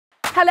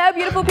Hello,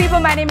 beautiful people.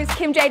 My name is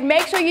Kim Jayde.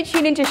 Make sure you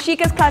tune into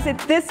Sheeca's Closet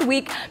this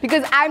week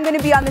because I'm going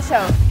to be on the show.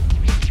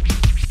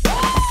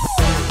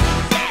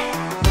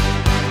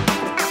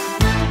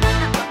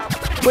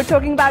 We're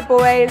talking about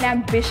boys. An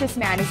ambitious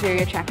man is very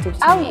attractive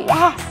to me.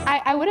 Yes.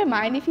 I wouldn't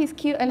mind if he's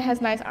cute and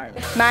has nice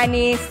arms.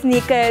 Money,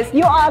 sneakers.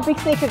 You are a big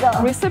sneaker girl.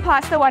 We've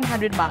surpassed the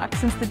 100 mark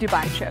since the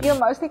Dubai trip. Your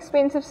most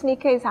expensive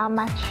sneaker is how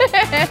much?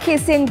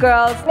 Kissing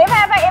girls. Never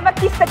have I ever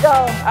kissed a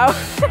girl.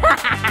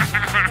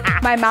 Oh.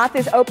 My mouth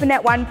is open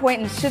at one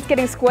point and shit's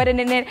getting squirted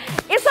in it.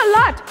 It's a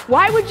lot.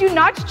 Why would you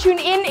not tune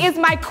in is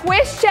my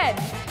question.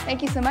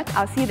 Thank you so much.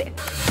 I'll see you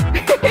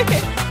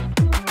there.